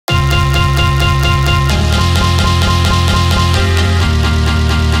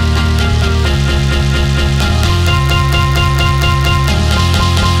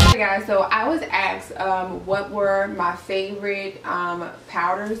favorite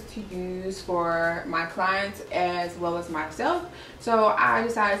powders to use for my clients as well as myself. So I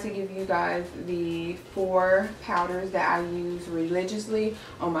decided to give you guys the 4 powders that I use religiously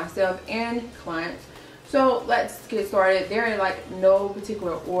on myself and clients. So let's get started. They're in like no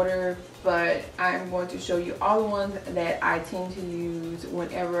particular order, but I'm going to show you all the ones that I tend to use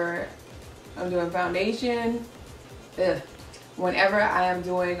whenever I'm doing foundation, whenever I am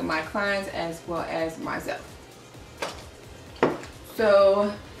doing my clients as well as myself.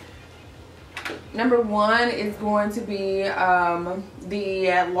 So number 1 is going to be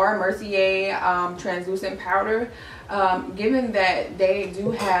the Laura Mercier translucent powder. Given that they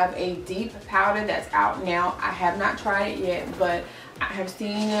do have a deep powder that's out now, I have not tried it yet, but I have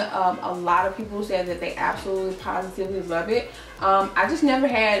seen a lot of people say that they absolutely positively love it. I just never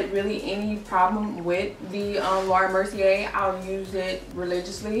had really any problem with the Laura Mercier. I'll use it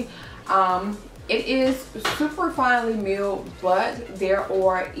religiously. It is super finely milled, but there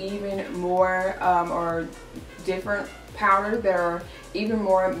are even more or different powders that are even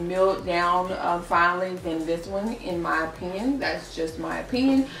more milled down finely than this one, in my opinion. That's just my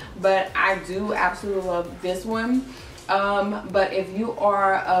opinion, but I do absolutely love this one. But if you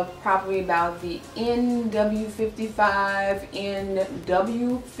are probably about the NW55,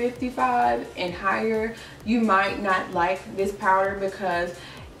 NW55 and higher, you might not like this powder because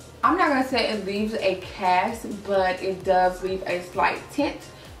I'm not going to say it leaves a cast, but it does leave a slight tint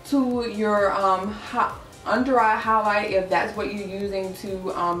to your under eye highlight if that's what you're using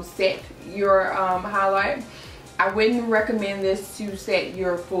to set your highlight. I wouldn't recommend this to set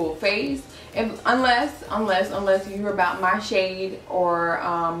your full face unless you're about my shade or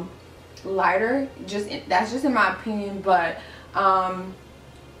lighter. That's just in my opinion. But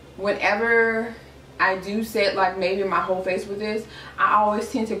whenever I do set like maybe my whole face with this, I always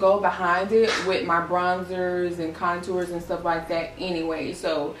tend to go behind it with my bronzers and contours and stuff like that anyway.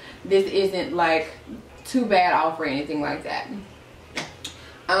 So this isn't like too bad off or anything like that.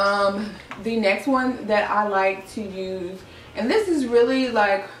 The next one that I like to use, and this is really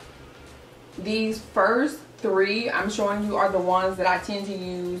like these first 3 I'm showing you are the ones that I tend to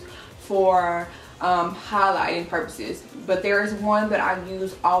use for highlighting purposes, but there is one that I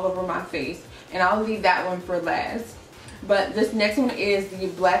use all over my face, and I'll leave that one for last. But this next one is the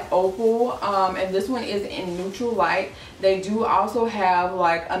Black Opal, and this one is in neutral light. They do also have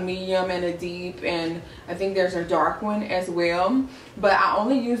like a medium and a deep, and I think there's a dark one as well. But I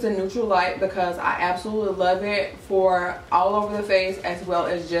only use the neutral light because I absolutely love it for all over the face as well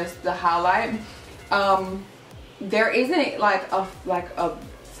as just the highlight. There isn't like a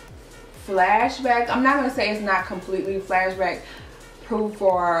flashback. I'm not gonna say it's not completely flashback proof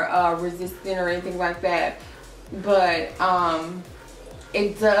or resistant or anything like that, but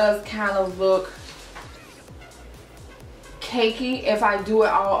it does kind of look cakey if I do it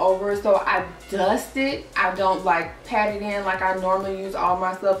all over. So I dust it. I don't like pat it in like I normally use all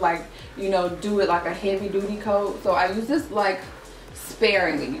my stuff, like, you know, do it like a heavy duty coat. So I use this like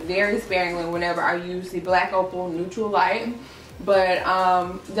sparingly, very sparingly whenever I use the Black Opal neutral light. But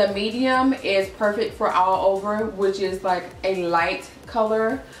the medium is perfect for all over, which is like a light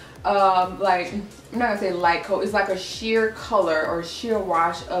color. Like, I'm not gonna say light coat, it's like a sheer color or sheer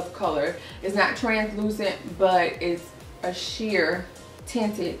wash of color. It's not translucent, but it's a sheer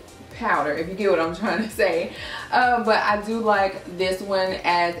tinted powder, if you get what I'm trying to say. But I do like this one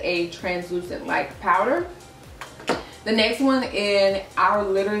as a translucent like powder. The next one, and I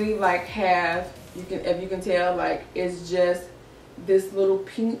literally like have, if you can tell, like it's just this little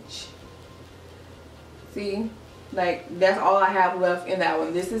pinch. See, like that's all I have left in that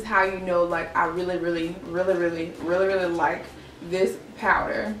one. This is how you know like I really like this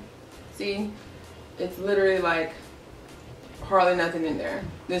powder. See, it's literally like hardly nothing in there.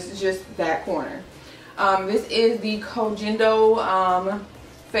 This is just that corner. This is the Kojendo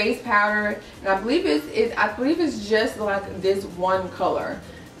face powder, and I believe it's just like this one color.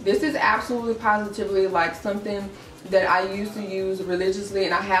 This is absolutely positively like something that I used to use religiously,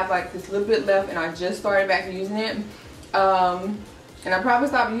 and I have like this little bit left, and I just started back using it. And I probably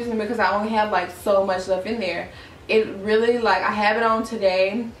stopped using it because I only have like so much left in there. It really, like, I have it on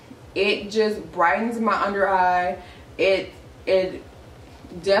today. It just brightens my under eye. It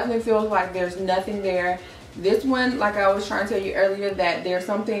definitely feels like there's nothing there. This one, like I was trying to tell you earlier, that there's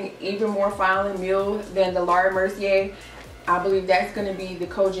something even more finely milled than the Laura Mercier. I believe that's going to be the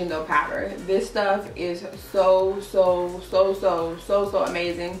Kojendo powder. This stuff is so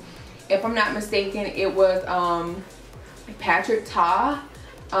amazing. If I'm not mistaken, it was Patrick Ta.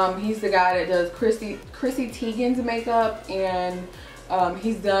 He's the guy that does Chrissy Teigen's makeup, and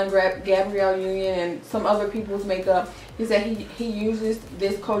He's done Gabrielle Union and some other people's makeup. He said he uses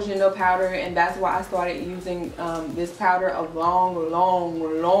this cochineal powder, and that's why I started using this powder a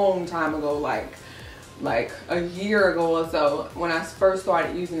long time ago, like a year ago or so, when I first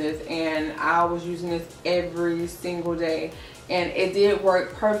started using this, and I was using this every single day, and it did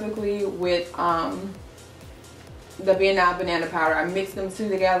work perfectly with the banana powder. I mixed them two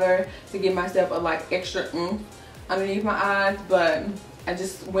together to give myself a like extra oomph underneath my eyes, but I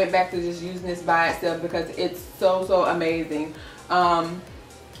just went back to just using this by itself because it's so amazing.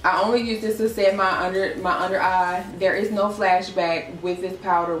 I only use this to set my under eye. There is no flashback with this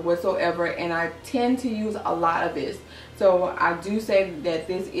powder whatsoever, and I tend to use a lot of this. So I do say that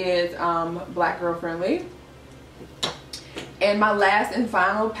this is black girl friendly. And my last and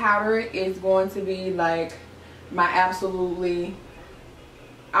final powder is going to be like my absolutely,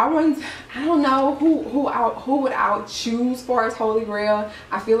 I don't know who would I choose for as holy grail.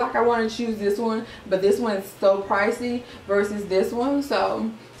 I feel like I want to choose this one, but this one is so pricey versus this one. So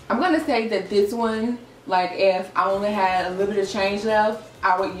I'm gonna say that this one, like if I only had a little bit of change left,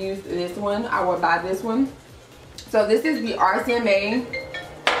 I would use this one. I would buy this one. So this is the RCMA.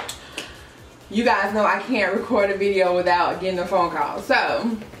 You guys know I can't record a video without getting a phone call.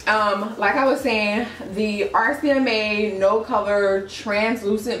 So like I was saying, the RCMA no color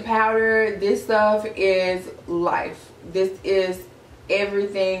translucent powder, this stuff is life. This is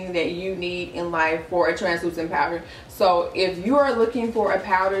everything that you need in life for a translucent powder. So if you are looking for a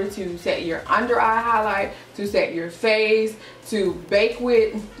powder to set your under eye highlight, to set your face, to bake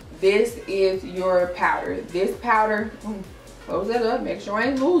with, this is your powder. This powder, close that up, make sure I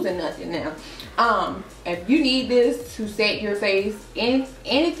ain't losing nothing now. If you need this to set your face,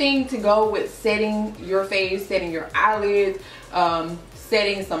 anything to go with setting your face, setting your eyelids,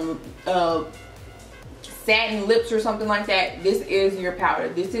 setting some satin lips or something like that, this is your powder.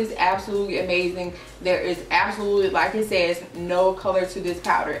 This is absolutely amazing. There is absolutely, like it says, no color to this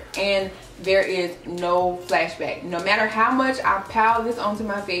powder, and there is no flashback. No matter how much I pile this onto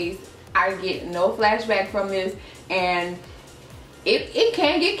my face, I get no flashback from this, and it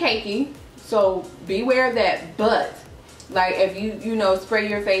can get cakey, so beware of that. But like if you know, spray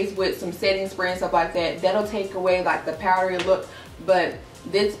your face with some setting spray and stuff like that, that'll take away like the powdery look. But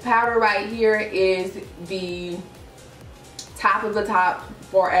this powder right here is the top of the top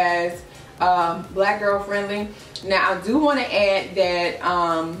for as black girl friendly. Now I do want to add that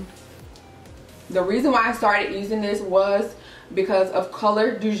the reason why I started using this was because of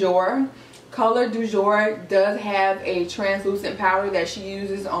Color du Jour. Color du Jour does have a translucent powder that she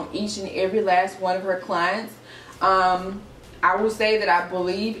uses on each and every last one of her clients. I will say that I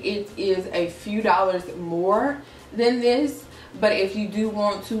believe it is a few dollars more than this, but if you do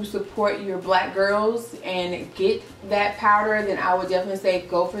want to support your black girls and get that powder, then I would definitely say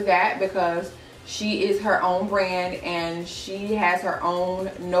go for that, because she is her own brand and she has her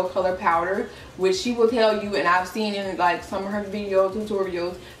own no color powder, which she will tell you, and I've seen in like some of her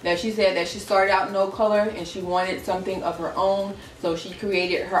tutorials, that she said that she started out no color and she wanted something of her own, so she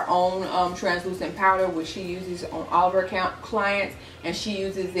created her own translucent powder, which she uses on all of her clients, and she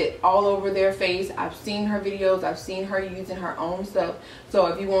uses it all over their face. I've seen her videos, I've seen her using her own stuff. So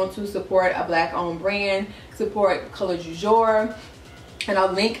if you want to support a black owned brand, support Color du Jour, and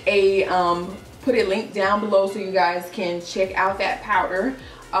I'll link put a link down below so you guys can check out that powder,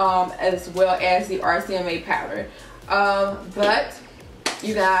 as well as the RCMA powder. But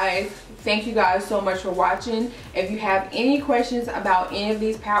you guys, thank you guys so much for watching. If you have any questions about any of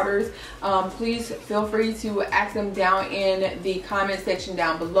these powders, please feel free to ask them down in the comment section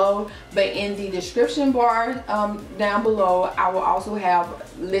down below. But in the description bar down below, I will also have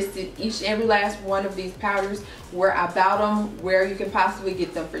listed each and every last one of these powders, where I bought them, where you can possibly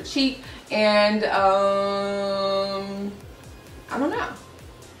get them for cheap, and I don't know,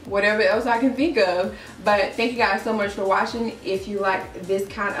 whatever else I can think of. But thank you guys so much for watching. If you like this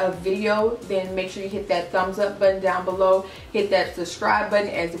kind of video, then make sure you hit that thumbs up button down below, hit that subscribe button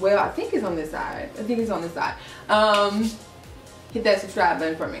as well. I think it's on this side. I think it's on this side. Hit that subscribe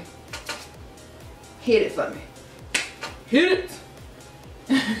button for me. Hit it for me. Hit it.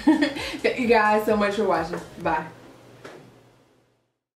 Thank you guys so much for watching. Bye.